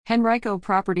Henrico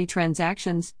Property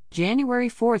Transactions, January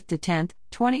 4 to 10,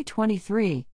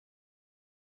 2023.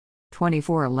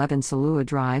 2411 Salua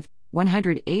Drive,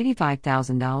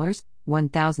 $185,000,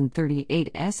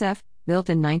 1038 SF, built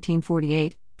in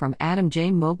 1948, from Adam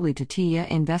J. Mobley to Tia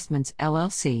Investments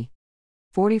LLC.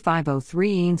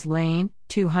 4503 Eanes Lane,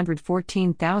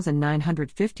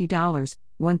 $214,950,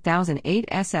 1008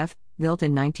 SF, built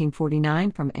in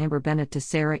 1949, from Amber Bennett to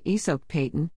Sarah Esok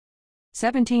Payton.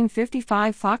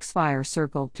 1755 Foxfire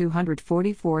Circle,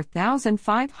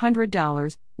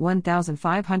 $244,500,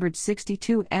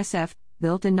 1562 SF,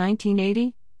 built in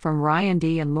 1980, from Ryan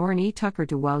D. and Lauren E. Tucker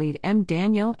to Walid M.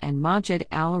 Daniel and Majed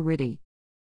Al-Aridi.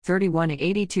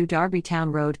 3182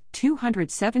 Darbytown Road,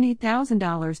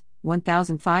 $270,000,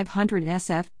 1500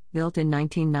 SF, built in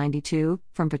 1992,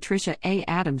 from Patricia A.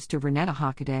 Adams to Renetta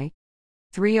Hockaday.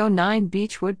 309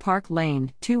 Beechwood Park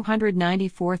Lane,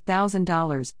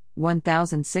 $294,000,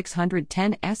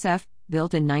 1610 SF,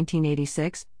 built in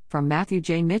 1986, from Matthew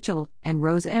J. Mitchell and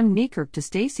Rose M. Niekirk to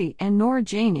Stacy and Nora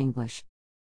Jane English.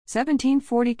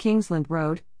 1740 Kingsland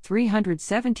Road,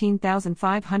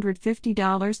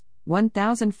 $317,550,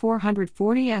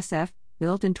 1440 SF,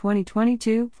 built in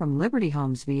 2022, from Liberty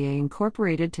Homes VA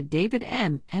Incorporated to David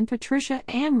M. and Patricia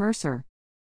Ann Mercer.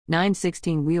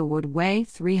 916 Wheelwood Way,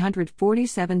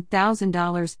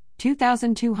 $347,000,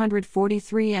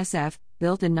 2243 SF,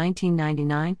 built in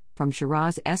 1999, from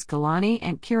Shiraz Escalani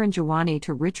and Kiran Jawani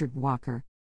to Richard Walker.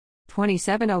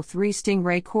 2703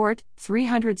 Stingray Court,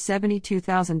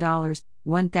 $372,000,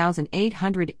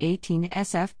 1818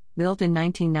 SF, built in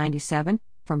 1997,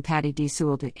 from Patty D.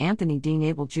 Sewell to Anthony D.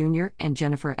 Nable Jr. and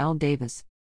Jennifer L. Davis.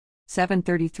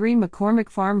 733 McCormick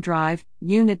Farm Drive,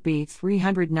 Unit B,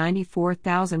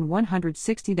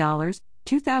 $394,160,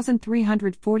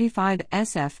 2345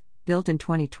 SF, built in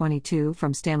 2022,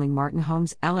 from Stanley Martin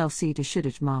Homes LLC to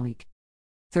Shiddich Malik.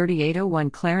 3801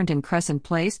 Clarendon Crescent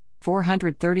Place,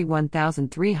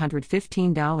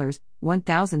 $431,315,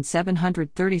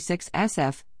 1736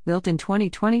 SF, built in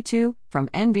 2022, from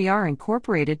NVR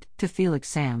Incorporated to Felix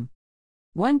Sam.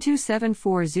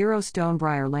 12740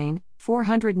 Stonebriar Lane,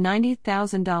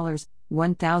 $490,000,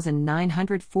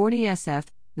 1940 SF,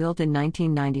 built in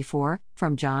 1994,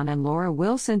 from John and Laura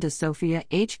Wilson to Sophia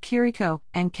H. Kiriko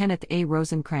and Kenneth A.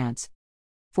 Rosenkrantz.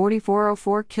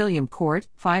 4404 Killiam Court,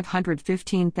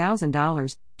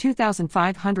 $515,000,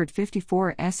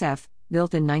 2554 SF,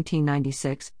 built in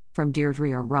 1996, from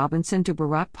Deirdre R. Robinson to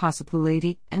Bharat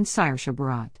Pasapuleti and Sayersha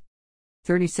Bharat.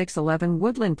 3611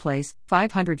 Woodland Place,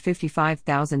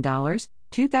 $555,000,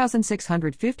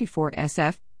 2654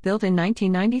 SF, built in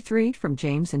 1993, from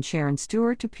James and Sharon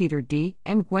Stewart to Peter D.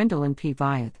 and Gwendolyn P.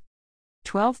 Vyeth.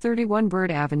 1231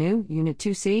 Bird Avenue, Unit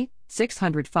 2C,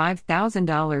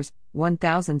 $605,000,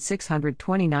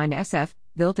 1629 SF,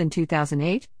 built in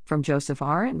 2008, from Joseph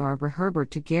R. and Barbara Herbert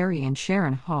to Gary and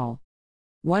Sharon Hall.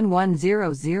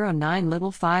 11009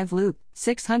 Little 5 Loop,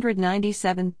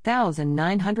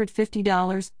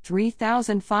 $697,950,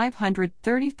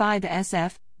 3535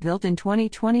 SF, built in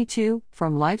 2022,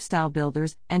 from Lifestyle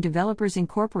Builders and Developers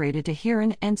Incorporated to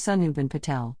Hiran and Sanubin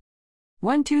Patel.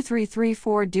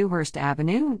 12334 Dewhurst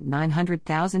Avenue,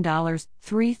 $900,000,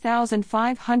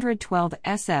 3512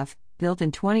 SF, built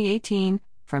in 2018,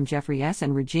 from Jeffrey S.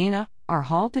 and Regina R.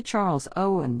 Hall to Charles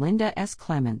O. and Linda S.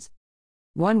 Clemens.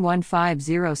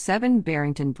 11507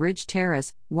 Barrington Bridge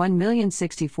Terrace,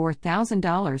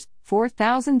 $1,064,000,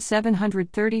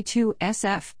 4732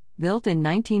 SF, built in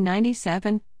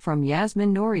 1997, from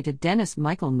Yasmin Nori to Dennis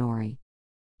Michael Nori.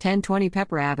 1020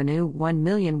 Pepper Avenue,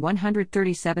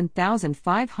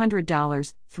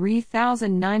 $1,137,500,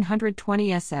 3920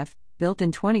 SF, built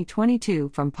in 2022,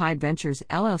 from Pied Ventures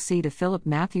LLC to Philip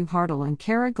Matthew Hartle and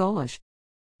Kara Golish.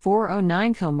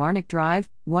 409 Kilmarnock Drive,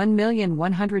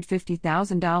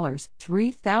 $1,150,000,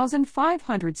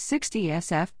 3560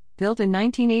 SF, built in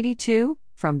 1982,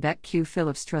 from Beck Q.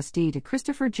 Phillips Trustee to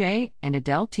Christopher J. and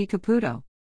Adele T. Caputo.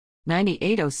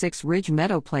 9806 Ridge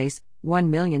Meadow Place,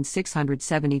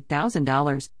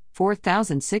 $1,670,000,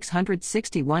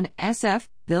 4661 SF,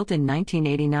 built in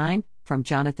 1989, from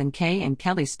Jonathan K. and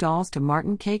Kelly Stalls to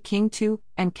Martin K. King II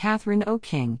and Catherine O.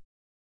 King.